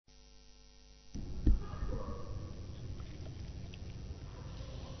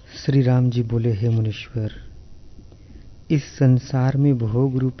श्री राम जी बोले, हे मुनीश्वर, इस संसार में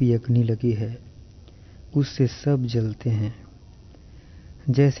भोग रूपी अग्नि लगी है, उससे सब जलते हैं।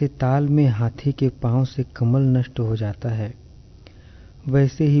 जैसे ताल में हाथी के पांव से कमल नष्ट हो जाता है,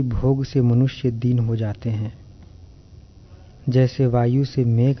 वैसे ही भोग से मनुष्य दीन हो जाते हैं। जैसे वायु से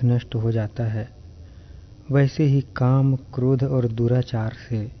मेघ नष्ट हो जाता है, वैसे ही काम, क्रोध और दुराचार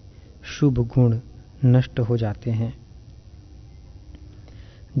से शुभ गुण नष्ट हो जाते हैं।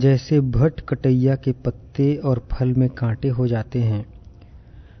 जैसे भट कटैया के पत्ते और फल में कांटे हो जाते हैं,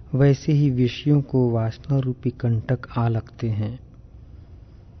 वैसे ही विषयों को वासना रूपी कंटक आ लगते हैं।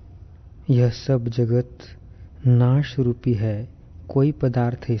 यह सब जगत नाश रूपी है, कोई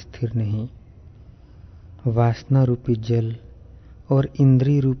पदार्थ स्थिर नहीं। वासना रूपी जल और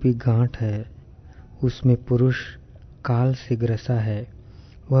इंद्रिय रूपी गांठ है, उसमें पुरुष काल से ग्रसा है,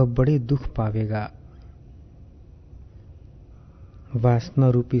 वह बड़े दुख पावेगा। वासना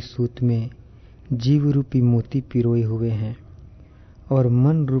रूपी सूत में जीव रूपी मोती पिरोए हुए हैं और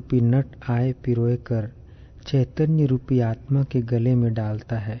मन रूपी नट आए पिरोए कर चैतन्य रूपी आत्मा के गले में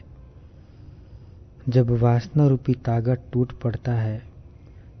डालता है। जब वासना रूपी तागा टूट पड़ता है,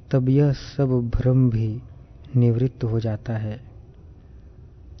 तब यह सब भ्रम भी निवृत्त हो जाता है।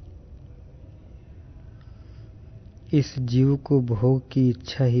 इस जीव को भोग की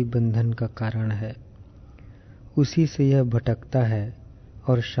इच्छा ही बंधन का कारण है। उसी से यह भटकता है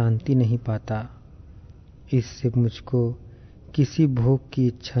और शांति नहीं पाता। इससे मुझको किसी भोग की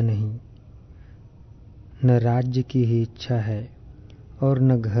इच्छा नहीं, न राज्य की ही इच्छा है और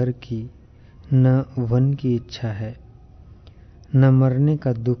न घर की, न वन की इच्छा है। न मरने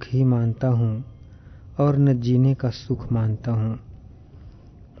का दुख ही मानता हूँ और न जीने का सुख मानता हूँ।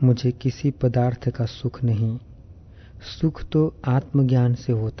 मुझे किसी पदार्थ का सुख नहीं। सुख तो आत्मज्ञान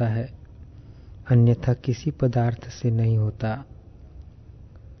से होता है, अन्यथा किसी पदार्थ से नहीं होता।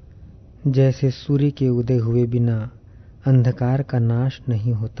 जैसे सूर्य के उदय हुए बिना अंधकार का नाश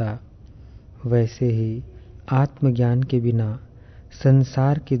नहीं होता, वैसे ही आत्मज्ञान के बिना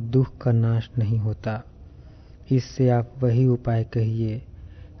संसार के दुख का नाश नहीं होता। इससे आप वही उपाय कहिए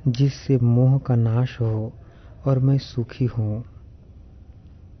जिससे मोह का नाश हो और मैं सुखी हूँ।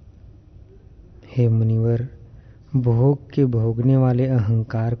 हे मुनिवर, भोग के भोगने वाले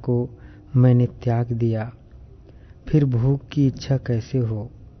अहंकार को मैंने त्याग दिया, फिर भोग की इच्छा कैसे हो?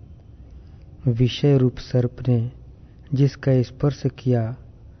 विषय रूप सर्प ने जिसका स्पर्श किया,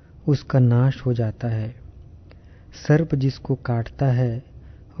 उसका नाश हो जाता है। सर्प जिसको काटता है,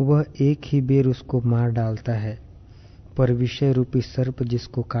 वह एक ही बेर उसको मार डालता है, पर विषय रूपी सर्प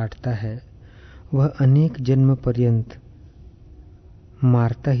जिसको काटता है, वह अनेक जन्म पर्यंत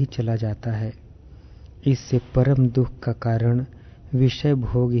मारता ही चला जाता है। इससे परम दुख का कारण विषय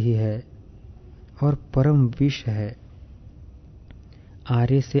भोग ही है और परम विष है।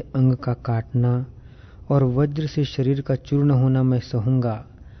 आरे से अंग का काटना और वज्र से शरीर का चूर्ण होना मैं सहूंगा,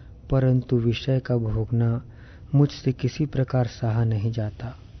 परंतु विषय का भोगना मुझसे किसी प्रकार सहा नहीं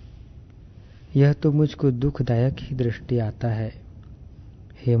जाता। यह तो मुझको दुखदायक ही दृष्टि आता है।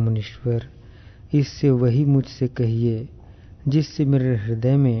 हे मुनीश्वर, इससे वही मुझसे कहिए जिससे मेरे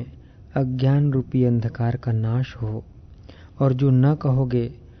हृदय में अज्ञान रूपी अंधकार का नाश हो, और जो न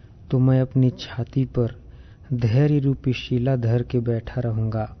कहोगे तो मैं अपनी छाती पर धैर्य रूपी शिला धर के बैठा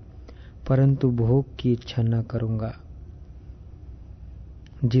रहूंगा, परंतु भोग की इच्छा न करूंगा।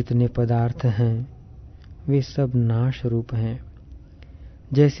 जितने पदार्थ हैं वे सब नाश रूप हैं।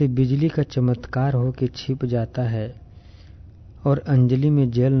 जैसे बिजली का चमत्कार हो के छिप जाता है और अंजलि में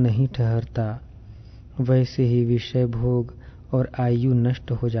जल नहीं ठहरता, वैसे ही विषय भोग और आयु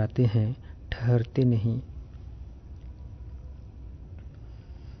नष्ट हो जाते हैं, ठहरते नहीं।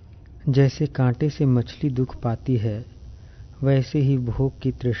 जैसे कांटे से मछली दुख पाती है, वैसे ही भोग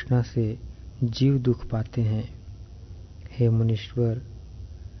की तृष्णा से जीव दुख पाते हैं। हे मुनीश्वर,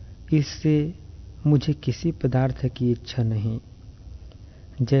 इससे मुझे किसी पदार्थ की इच्छा नहीं।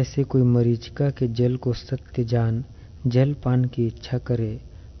 जैसे कोई मरीचिका के जल को सत्य जान जल पान की इच्छा करे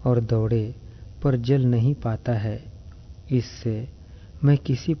और दौड़े, पर जल नहीं पाता है, इससे मैं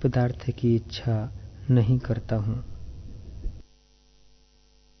किसी पदार्थ की इच्छा नहीं करता हूँ।